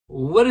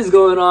What is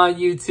going on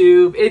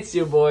YouTube? It's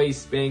your boy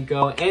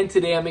Spanko, and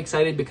today I'm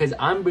excited because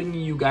I'm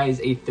bringing you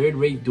guys a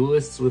third-rate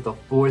duelist with a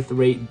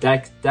fourth-rate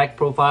deck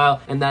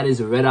profile, and that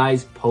is Red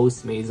Eye's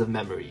Post Maze of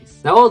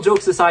Memories. Now, all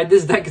jokes aside,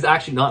 this deck is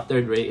actually not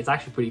third-rate. It's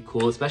actually pretty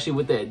cool, especially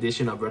with the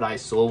addition of Red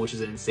Eye's Soul, which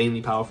is an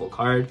insanely powerful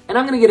card. And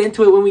I'm gonna get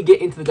into it when we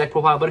get into the deck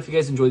profile, but if you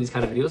guys enjoy these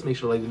kind of videos, make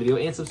sure to like the video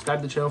and subscribe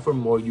to the channel for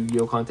more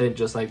Yu-Gi-Oh content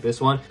just like this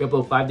one. We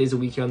upload 5 days a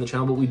week here on the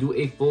channel, but we do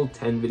a full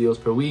 10 videos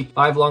per week,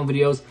 5 long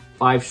videos,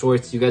 5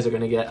 shorts. You guys are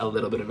gonna get a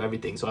little bit of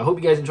everything. So I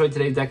hope you guys enjoyed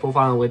today's deck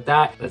profile, and with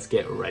that, let's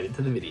get right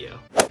into the video.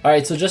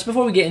 Alright, so just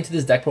before we get into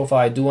this deck profile,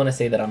 I do want to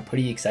say that I'm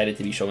pretty excited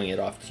to be showing it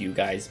off to you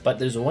guys, but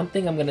there's one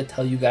thing I'm going to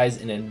tell you guys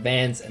in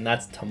advance, and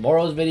that's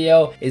tomorrow's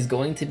video is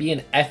going to be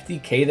an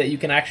FTK that you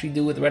can actually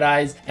do with Red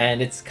Eyes,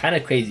 and it's kind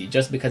of crazy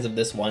just because of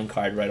this one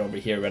card right over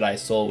here, Red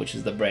Eye's Soul, which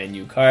is the brand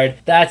new card.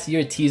 That's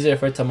your teaser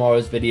for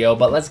tomorrow's video,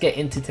 but let's get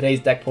into today's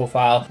deck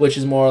profile, which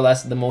is more or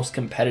less the most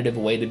competitive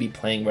way to be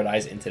playing Red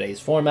Eyes in today's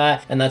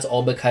format, and that's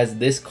all because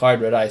this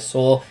card, Red Eye's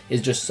Soul,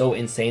 is just so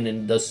insane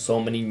and does so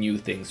many new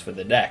things for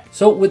the deck.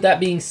 So with that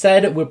being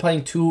said, we're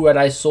playing 2 Red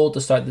Eye's Soul to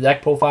start the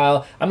deck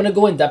profile. I'm going to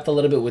go in depth a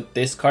little bit with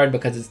this card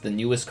because it's the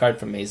newest card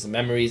from Maze of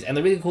Memories, and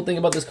the really cool thing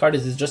about this card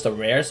is it's just a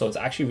rare, so it's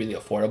actually really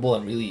affordable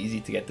and really easy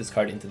to get this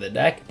card into the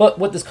deck. But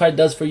what this card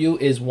does for you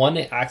is, one,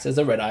 it acts as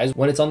a Red Eyes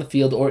when it's on the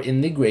field or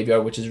in the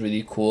graveyard, which is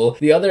really cool.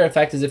 The other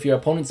effect is if your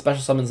opponent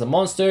special summons a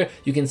monster,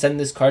 you can send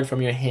this card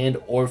from your hand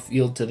or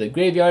field to the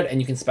graveyard,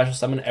 and you can special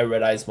summon a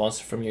Red Eyes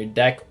monster from your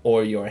deck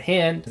or your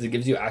hand, because it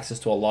gives you access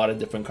to a lot of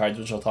different cards,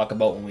 which I'll talk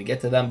about when we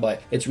get to them,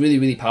 but it's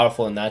really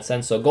powerful in that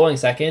sense. So going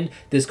second,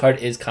 this card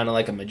is kind of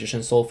like a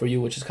Magician's Soul for you,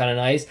 which is kind of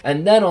nice.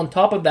 And then on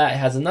top of that, it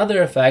has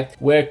another effect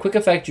where, quick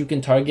effect, you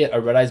can target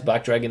a Red Eyes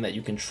Black Dragon that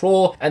you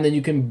control, and then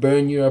you can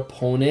burn your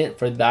opponent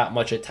for that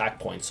much attack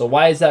points. So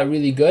why is that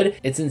really good?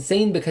 It's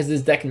insane because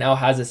this deck now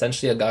has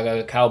essentially a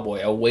Gaga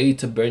Cowboy, a way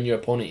to burn your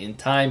opponent in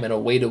time and a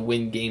way to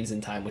win games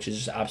in time, which is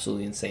just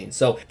absolutely insane.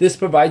 So this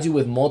provides you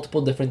with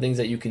multiple different things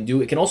that you can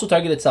do. It can also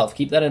target itself.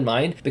 Keep that in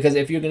mind, because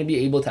if you're going to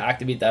be able to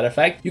activate that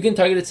effect, you can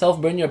target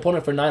itself, burn your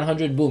opponent for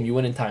 900, boom, you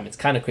win in time. It's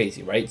kind of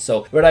crazy, right?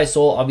 So Red Eye's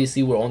Soul,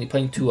 obviously we're only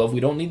playing 2 of. We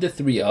don't need the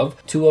 3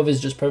 of. 2 of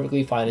is just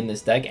perfectly fine in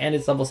this deck, and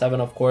it's level 7,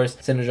 of course.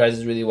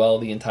 Synergizes really well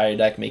the entire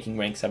deck, making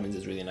rank 7s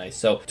is really nice.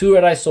 So 2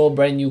 Red Eye's Soul,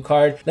 brand new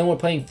card. Then we're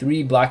playing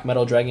 3 Black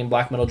Metal Dragon.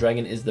 Black Metal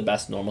Dragon is the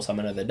best normal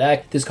summon of the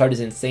deck. This card is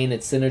insane.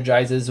 It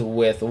synergizes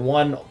with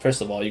 1.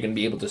 First of all, you're going to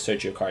be able to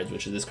search your cards,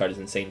 which is, this card is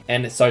insane,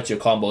 and it starts your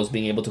combos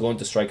being able to go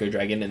into Striker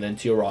Dragon and then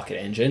to your Rocket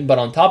Engine. But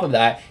on top of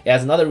that, it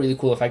has another really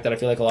cool effect that I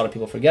feel like a lot of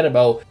people forget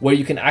about, where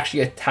you can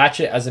actually attach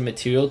it as a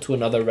material to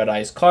another Red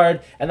Eyes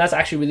card, and that's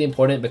actually really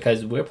important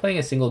because we're playing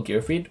a single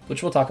Gearfried,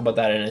 which we'll talk about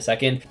that in a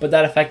second, but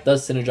that effect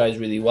does synergize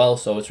really well,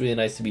 so it's really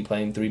nice to be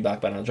playing 3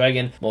 Black Metal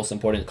Dragon, most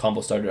important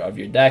combo starter of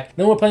your deck.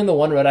 Then we're playing the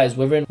 1 Red Eyes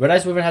Wyvern. Red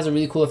Eyes Wyvern has a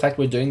really cool effect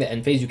where during the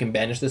end phase, you can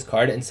banish this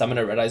card and summon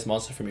a Red Eyes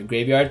monster from your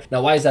graveyard.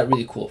 Now, why is that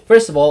really coul?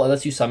 First of all, it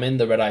lets you summon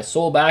the Red Eyes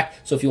Soul back,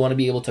 so if you want to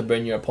be able to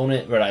burn your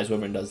opponent, Red Eyes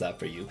Wyvern does that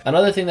for you.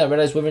 Another thing that Red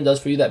Eyes Wyvern does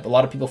for you that a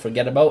lot of people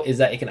forget about is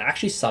that it can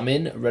actually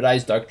summon Red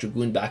Eyes Dark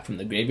Dragoon back from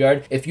the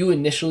graveyard. If you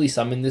initially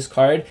summon this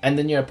card and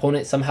then your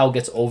opponent somehow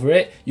gets over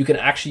it, you can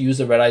actually use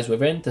the Red Eyes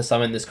Wyvern to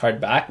summon this card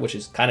back, which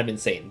is kind of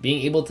insane.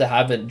 Being able to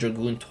have a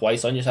Dragoon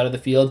twice on your side of the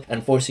field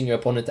and forcing your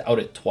opponent to out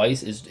it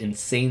twice is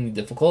insanely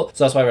difficult.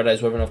 So that's why Red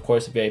Eyes Wyvern, of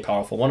course, a very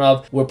powerful one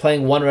of. We're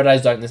playing 1 Red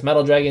Eyes Darkness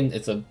Metal Dragon.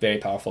 It's a very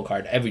powerful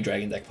card. Every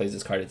dragon deck plays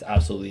this card. It's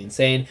absolutely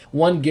insane.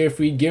 1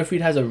 Gearfried.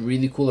 Gearfried has a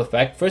really cool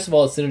effect. First of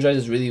all, it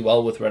synergizes really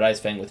well with Red Eyes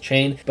Fang with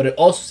Chain, but it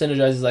also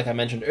synergizes, like I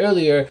mentioned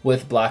earlier,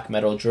 with Black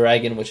Metal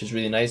Dragon, which is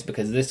really nice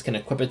because this can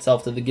equip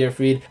itself to the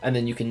Gearfried, and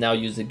then you can now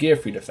use the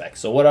Gearfried effect.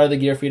 So what are the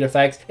Gearfried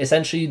effects?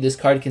 Essentially, this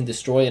card can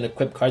destroy an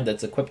equipped card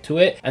that's equipped to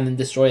it, and then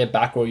destroy a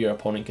back row your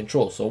opponent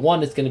controls. So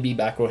 1, it's going to be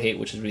back row hate,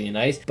 which is really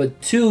nice,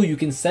 but 2, you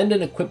can send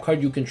an equipped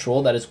card you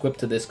control that is equipped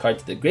to this card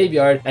to the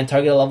graveyard and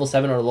target a level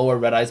 7 or lower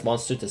Red Eyes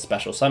monster to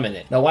special summon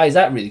it. Now, why is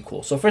that really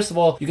cool? So first of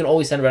all, you can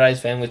always send Red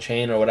Eyes Fan with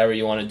Chain or whatever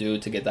you want to do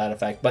to get that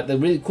effect, but the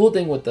really cool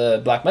thing with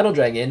the Black Metal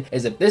Dragon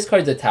is if this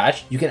card's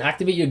attached, you can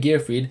activate your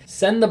Gearfried,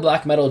 send the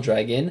Black Metal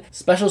Dragon,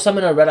 special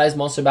summon a Red Eyes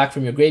monster back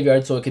from your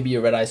graveyard, so it could be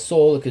a Red Eyes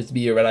Soul, it could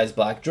be a Red Eyes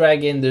Black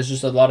Dragon. There's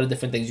just a lot of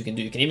different things you can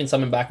do. You can even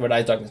summon back Red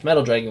Eyes Darkness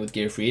Metal Dragon with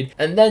Gearfried,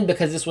 and then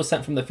because this was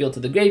sent from the field to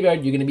the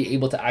graveyard, you're going to be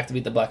able to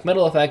activate the Black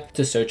Metal effect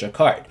to search a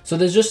card. So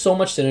there's just so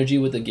much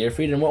synergy with the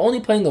Gearfried, and we're only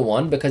playing the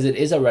 1 because it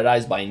is a Red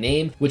Eyes by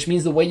name, which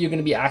means the way you're going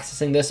to be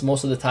accessing this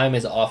most of the time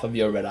is off of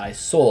your Red Eyes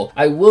Soul.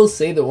 I will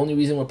say the only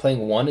reason we're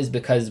playing 1 is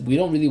because we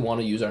don't really want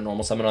to use our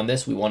normal summon on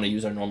this. We want to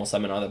use our normal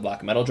summon on the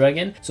Black Metal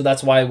Dragon, so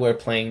that's why we're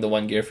playing the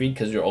 1 Gearfried,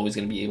 because you're always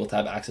going to be able to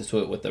have access to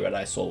it with the Red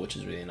Red Eye Soul, which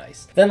is really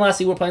nice. Then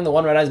lastly, we're playing the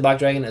 1 Red Eyes Black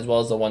Dragon as well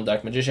as the 1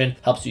 Dark Magician.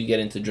 Helps you get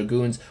into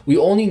Dragoons. We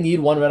only need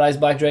 1 Red Eyes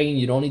Black Dragon.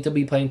 You don't need to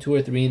be playing 2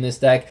 or 3 in this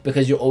deck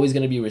because you're always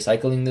going to be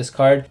recycling this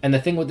card. And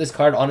the thing with this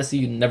card, honestly,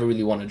 you never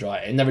really want to draw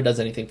it. It never does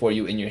anything for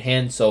you in your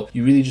hand, so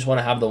you really just want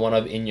to have the 1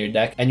 of in your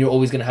deck, and you're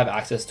always going to have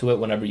access to it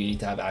whenever you need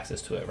to have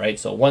access to it, right?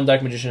 So 1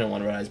 Dark Magician and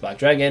 1 Red Eyes Black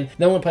Dragon.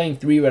 Then we're playing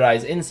 3 Red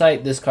Eyes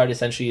Insight. This card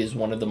essentially is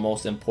one of the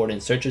most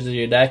important searches of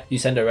your deck. You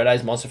send a Red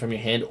Eyes monster from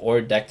your hand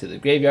or deck to the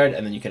graveyard,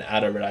 and then you can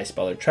add a Red Eyes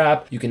spell or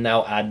trap. You can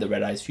now add the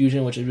Red Eyes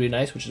Fusion, which is really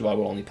nice, which is why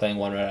we're only playing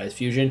 1 Red Eyes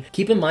Fusion.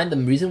 Keep in mind, the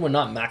reason we're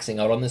not maxing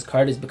out on this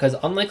card is because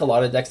unlike a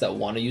lot of decks that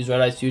want to use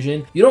Red Eyes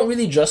Fusion, you don't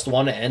really just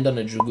want to end on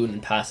a Dragoon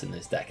and pass in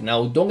this deck.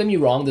 Now, don't get me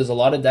wrong, there's a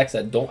lot of decks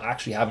that don't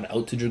actually have an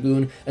out to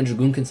Dragoon, and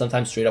Dragoon can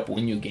sometimes straight up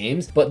win you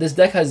games, but this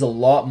deck has a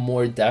lot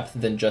more depth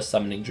than just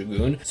summoning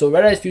Dragoon. So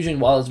Red Eyes Fusion,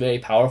 while it's very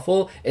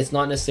powerful, it's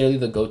not necessarily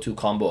the go-to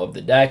combo of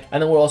the deck.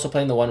 And then we're also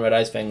playing the 1 Red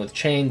Eyes Fang with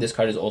Chain. This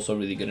card is also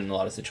really good in a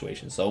lot of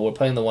situations. So we're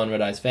playing the 1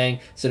 Red Eyes Fang,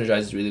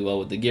 synergizes really well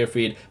with the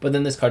Gearfried, but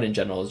then this card in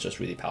general is just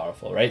really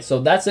powerful, right? So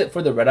that's it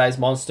for the Red Eyes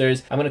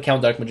monsters. I'm going to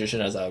count Dark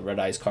Magician as a Red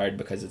Eyes card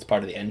because it's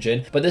part of the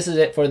engine, but this is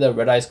it for the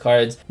Red Eyes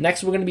cards.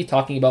 Next, we're going to be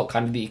talking about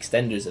kind of the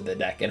extenders of the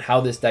deck and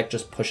how this deck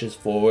just pushes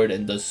forward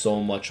and does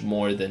so much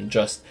more than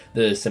just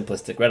the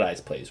simplistic Red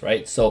Eyes plays,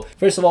 right? So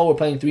first of all, we're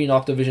playing 3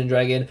 Noctovision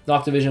Dragon.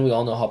 Noctovision, we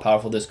all know how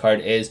powerful this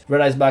card is.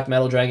 Red Eyes Black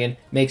Metal Dragon,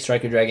 make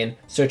Striker Dragon,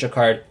 search a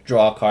card,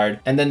 draw a card,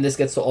 and then this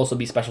gets to also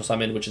be special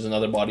summoned, which is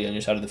another body on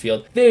your side of the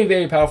field. Very,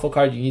 very powerful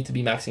card. You need to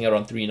be maxing out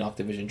on 3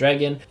 Noctovision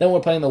Dragon. Then we're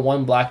playing the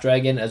 1 Black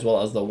Dragon as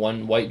well as the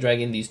 1 White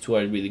Dragon. These 2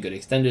 are really good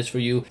extenders for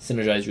you.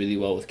 Synergize really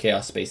well with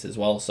Chaos Space as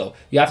well. So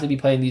you have to be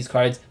playing these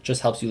cards.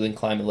 Just helps you link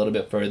climb a little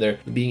bit further.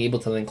 Being able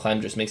to link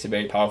climb just makes it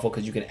very powerful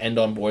because you can end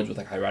on boards with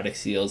like Hieratic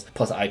Seals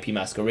plus IP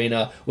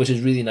Masquerena, which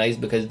is really nice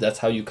because that's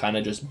how you kind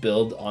of just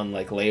build on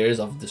like layers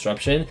of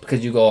disruption,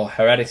 because you go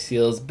Hieratic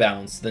Seals,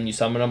 bounce, then you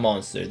summon a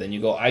monster, then you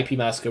go IP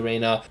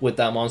Masquerena. With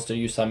that monster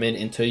you summon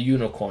into a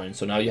unicorn,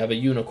 so now you have a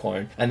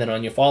unicorn, and then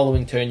on your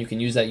following turn you can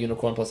use that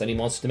unicorn plus any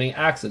monster to make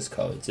access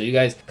code. So you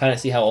guys kind of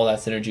see how all that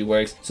synergy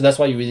works. So that's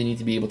why you really need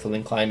to be able to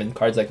link climb, and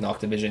cards like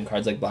Noctovision,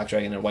 cards like Black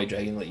Dragon and White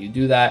Dragon let you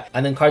do that,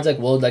 and then cards like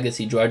World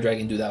Legacy Dryad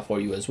Dragon do that for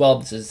you as well.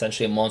 This is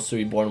essentially a monster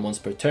reborn once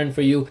per turn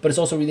for you, but it's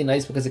also really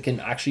nice because it can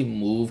actually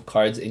move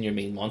cards in your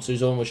main monster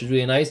zone, which is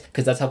really nice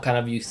because that's how kind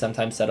of you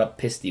sometimes set up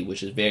Pisty,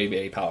 which is very,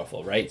 very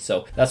powerful, right?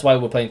 So that's why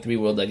we're playing 3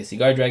 World Legacy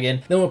Guard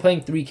Dragon. Then we're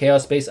playing 3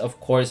 Chaos Space, of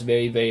course,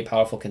 very, very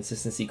powerful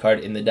consistency card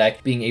in the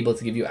deck, being able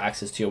to give you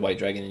access to your White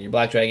Dragon and your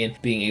Black Dragon,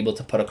 being able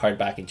to put a card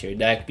back into your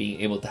deck,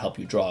 being able to help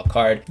you draw a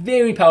card.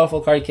 Very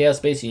powerful card, Chaos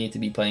Space. You need to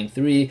be playing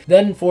 3.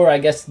 Then for, I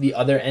guess, the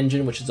other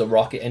engine, which is a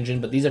Rocket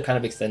engine, but these are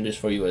kind of extenders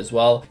for you as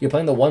well. You're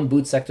playing the 1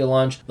 Boot Sector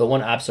Launch, the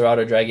 1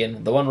 Absorata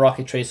Dragon, the 1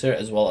 Rocket Tracer,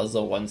 as well as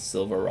the 1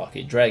 Silver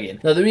Rocket Dragon.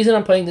 Now, the reason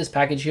I'm playing this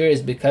package here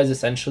is because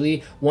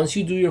essentially, once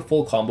you do your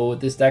full combo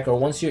with this deck, or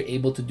once you're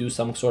able to do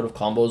some sort of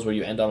combos where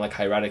you end on like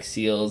Hieratic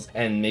Seals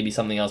and maybe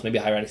something else, maybe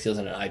Hieratic Seals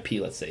and an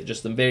IP, let's say,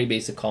 just a very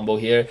basic combo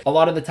here. A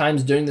lot of the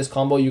times during this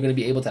combo, you're going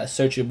to be able to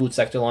search your Boot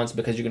Sector Launch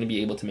because you're going to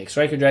be able to make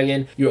Striker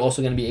Dragon. You're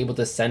also going to be able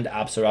to send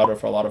Absorata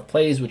for a lot of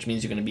plays, which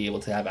means you're going to be able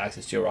to have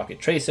access to your Rocket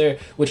Tracer,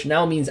 which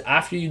now means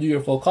after you do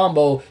your full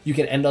combo, you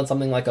can end on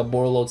something like a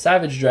Borreload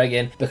Savage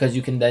Dragon because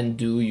you can then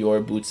do your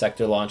Boot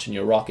Sector Launch and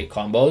your Rocket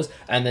combos,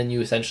 and then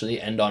you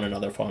essentially end on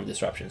another form of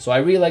disruption. So I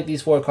really like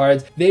these 4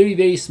 cards. Very,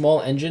 very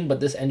small engine, but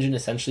this engine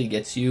essentially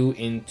gets you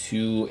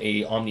into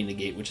a Omni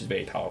Negate, which is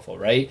very powerful,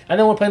 right? And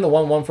then we're playing the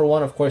 1 for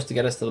 1, of course, to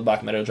get us to the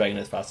Black Metal Dragon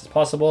as fast as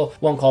possible.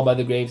 1 Call by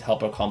the Graves,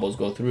 help our combos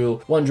go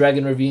through. 1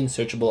 Dragon Ravine,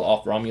 searchable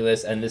off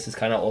Romulus, and this is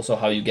kind of also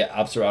how you get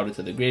Absorata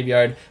to the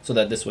graveyard, so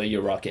that this way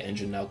your Rocket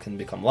engine now can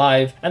become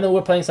live. And then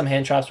we're playing some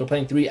hand traps. We're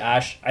playing 3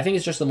 Ash. I think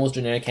it's just the most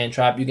generic hand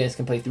trap. You guys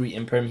can play 3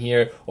 Imperm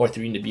here, or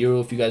 3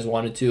 Nibiru if you guys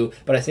wanted to,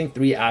 but I think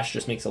 3 Ash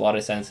just makes a lot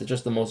of sense. It's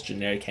just the most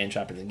generic hand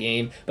trap in the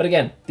game. But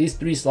again, these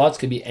 3 slots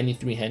could be any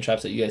 3 hand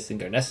traps that you guys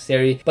think are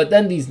necessary. But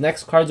then these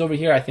next cards over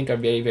here I think are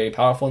very, very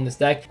powerful in this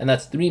deck, and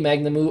that's 3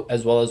 Magnemute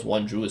as well as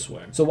 1 Druid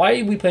Worm. So why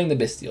are we playing the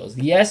Bystials?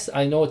 Yes,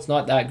 I know it's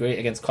not that great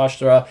against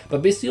Kashtra,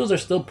 but Bystials are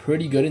still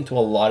pretty good into a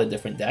lot of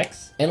different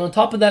decks. And on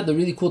top of that, the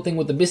really cool thing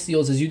with the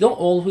Bystials is you don't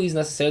always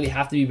necessarily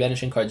have to be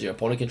banishing cards your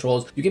opponent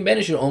controls. You can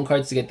banish your own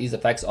cards to get these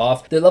effects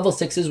off. They're level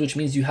 6s, which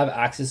means you have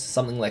access to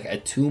something like a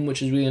Tomb,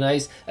 which is really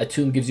nice. A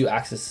Tomb gives you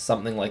access to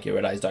something like your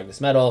Red Eyes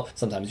Darkness Metal,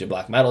 sometimes your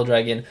Black Metal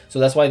Dragon. So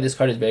that's why this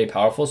card is very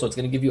powerful. So it's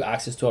going to give you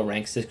access to a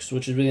rank 6,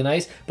 which is really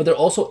nice. But they're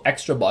also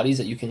extra bodies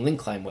that you can link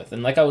climb with.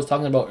 And like I was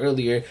talking about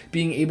earlier,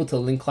 being able to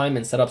link climb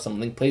and set up some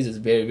link plays is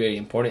very, very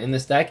important in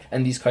this deck,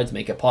 and these cards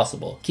make it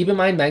possible. Keep in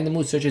mind,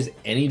 Magnemute searches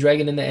any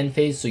dragon in the end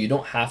phase, so you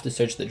don't have to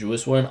search the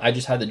Druid Worm. I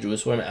just had the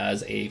Druid Worm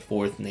as a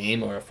 4th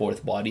name, or a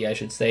 4th body, I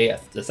should say,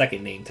 the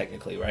 2nd name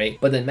technically, right?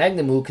 But then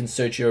Magnemute can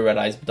search your Red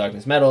Eyes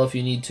Darkness Metal if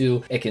you need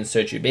to. It can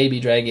search your baby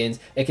dragons.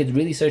 It could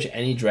really search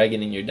any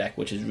dragon in your deck,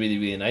 which is really,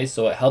 really nice.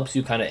 So it helps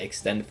you kind of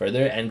extend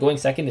further, and going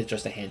second is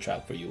just a hand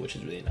trap for you, which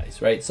is really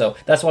nice, right? So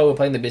that's why we're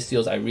playing the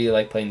Bystials. I really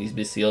like playing these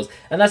Bystials,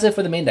 and that's it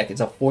for the main deck.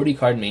 It's a 40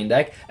 card main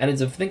deck, and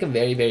it's I think a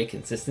very, very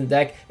consistent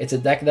deck. It's a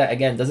deck that,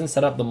 again, doesn't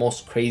set up the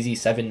most crazy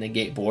 7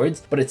 negate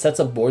boards, but it sets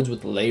up boards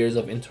with layers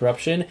of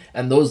interruption,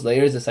 and those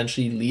layers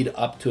essentially lead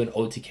up to an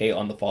OTK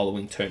on the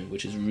following turn,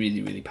 which is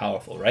really, really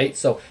powerful, right?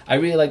 So I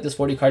really like this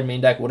 40 card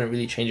main deck, wouldn't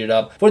really change it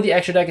up. For the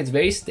extra deck, it's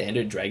very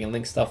standard Dragon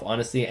Link stuff,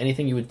 honestly.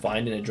 Anything you would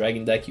find in a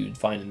Dragon deck, you would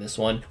find in this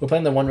one. We're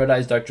playing the 1 Red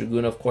Eyes Dark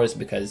Dragoon, of course,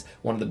 because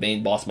one of the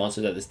main boss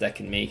monsters that this deck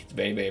can make. It's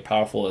very, very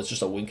powerful. It's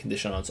just a win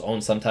condition on its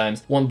own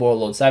sometimes. 1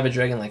 Borreload Savage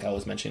Dragon, like I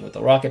was mentioning with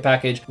the Rocket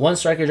package. 1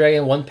 Striker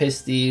Dragon, 1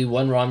 Pisty,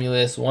 1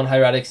 Romulus, 1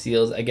 Hieratic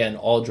Seals. Again,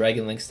 all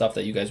Dragon Link stuff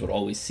that you guys would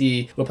always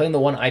see. We're playing the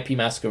 1 IP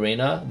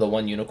Masquerena, the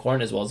 1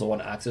 Unicorn, as well as the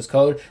 1 Access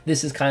Code.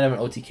 This is kind of an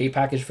OTK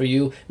package for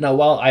you. Now,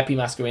 while IP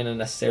Masquerena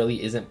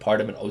necessarily isn't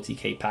part of an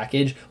OTK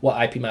package,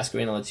 what IP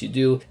Masquerena lets you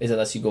do is it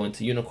lets you go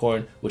into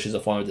Unicorn, which is a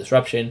form of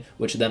disruption,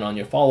 which then on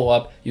your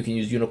follow-up, you can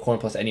use Unicorn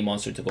plus any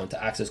monster to go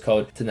into Access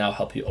Code to now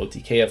help you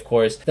OTK, of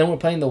course. Then we're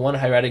playing the 1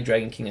 Hieratic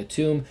Dragon King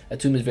Atomb.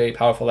 Atomb is very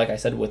powerful, like I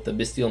said, with the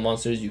Bestial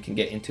monsters. You can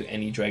get into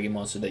any dragon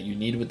monster that you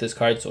need with this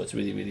card, so it's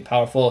really, really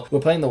powerful. We're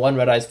playing the 1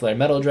 Red Eyes Flare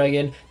Metal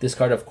Dragon. This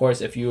card, of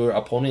course, if your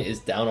opponent is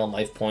down on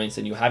life points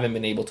and you haven't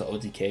been able to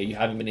OTK, you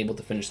haven't been able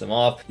to finish them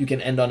off, you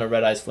can end on a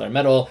Red Eyes Flare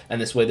Metal,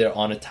 and this way they're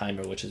on a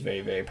timer, which is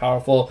very, very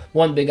powerful.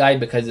 1 Big Eye,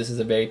 because this is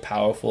a very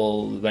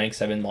powerful rank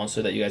 7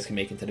 monster that you guys can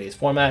make in today's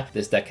format.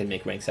 This deck can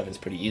make rank 7s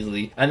pretty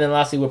easily. And then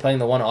lastly, we're playing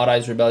the 1 Odd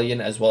Eyes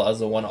Rebellion as well as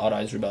the 1 Odd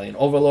Eyes Rebellion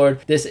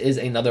Overlord. This is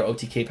another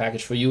OTK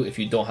package for you if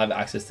you don't have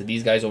access to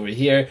these guys over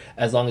here.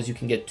 As long as you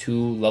can get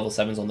 2 level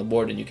 7s on the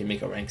board and you can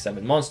make a rank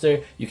 7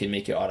 monster, you can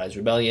make your Odd Eyes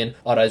Rebellion.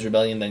 Odd Eyes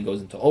Rebellion then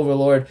goes into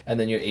Overlord, and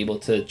then you're able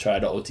to try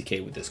to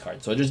OTK with this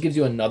card. So it just gives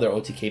you another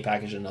OTK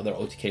package, another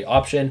OTK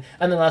option.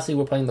 And then lastly,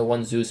 we're playing the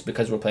 1 Zeus.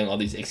 Because we're playing all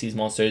these Ixies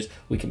monsters,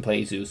 we can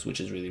play Zeus,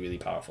 which is really, really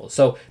powerful.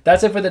 So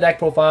that's it for the deck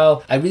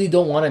profile. I really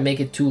don't want to make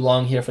it too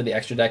long here for the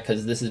extra deck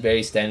because this is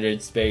very standard.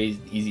 It's very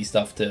easy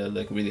stuff to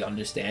like really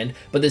understand.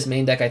 But this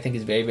main deck I think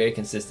is very, very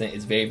consistent.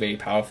 It's very, very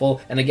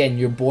powerful. And again,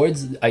 your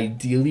boards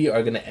ideally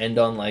are going to end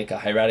on like a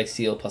Hieratic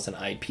Seal plus an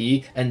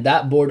IP, and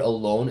that board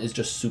alone is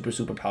just super,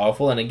 super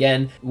powerful. And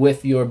again,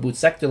 with your Boot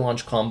Sector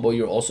Launch combo,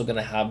 you're also going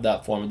to have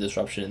that form of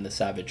disruption in the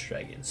Savage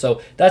Dragon.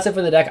 So that's it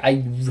for the deck.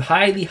 I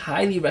highly,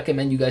 highly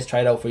recommend you guys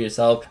try it out for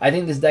yourself. I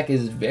think this deck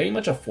is very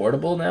much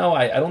affordable now.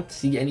 I don't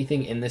see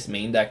anything in this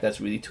main deck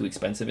that's really too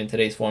expensive in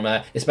today's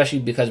format, especially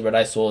because Red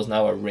Eye Soul is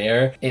now a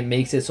rare. It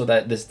makes it so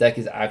that this deck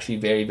is actually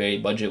very, very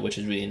budget, which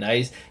is really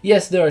nice.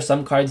 Yes, there are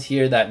some cards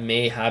here that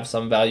may have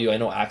some value. I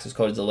know Access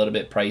Code is a little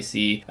bit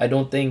pricey. I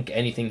don't think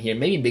anything here,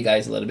 maybe Big Eye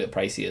is a little bit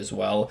pricey as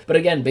well. But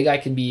again, Big Eye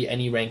can be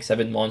any rank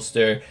 7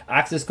 monster.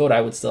 Access Code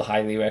I would still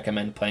highly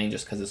recommend playing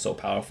just because it's so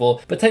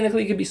powerful. But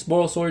technically it could be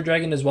Boral Sword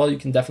Dragon as well. You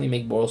can definitely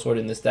make Boral Sword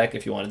in this deck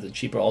if you wanted a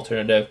cheaper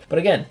alternative. But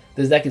again,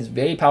 this deck is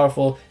very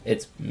powerful.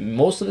 It's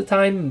most of the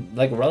time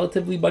like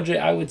relatively budget,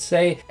 I would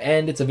say,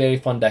 and it's a very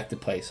fun deck to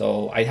play.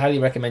 So I highly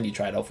recommend you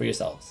try it out for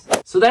yourselves.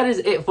 So that is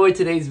it for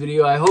today's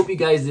video. I hope you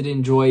guys did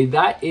enjoy.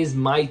 That is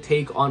my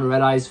take on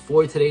Red Eyes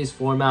for today's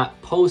format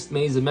post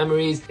Maze of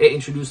Memories. It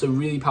introduced a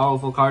really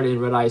powerful card in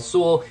Red Eyes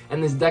Soul,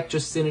 and this deck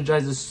just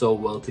synergizes so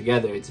well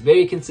together. It's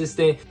very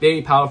consistent,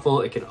 very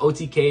powerful. It can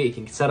OTK, it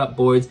can set up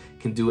boards,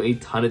 can do a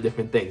ton of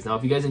different things. Now,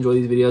 if you guys enjoy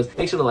these videos,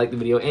 make sure to like the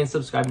video and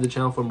subscribe to the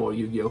channel for more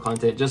Yu-Gi-Oh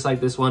content just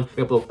like this one.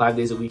 We upload 5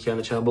 days a week here on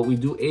the channel, but we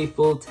do a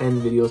full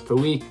 10 videos per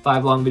week,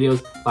 5 long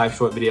videos, 5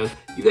 short videos.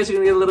 You guys are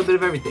gonna get a little bit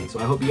of everything. So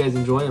I hope you guys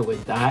enjoy, and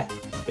with that,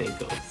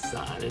 Spanko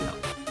signing out.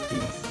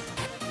 Peace.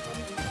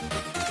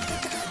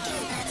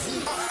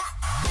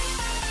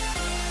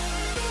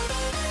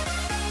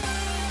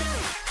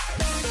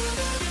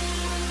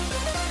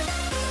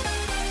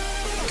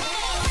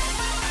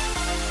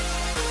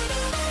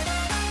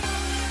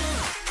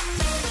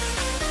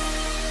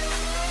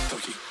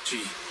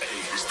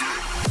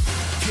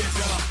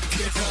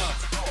 Get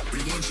up, we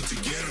want you to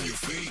get on your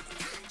feet.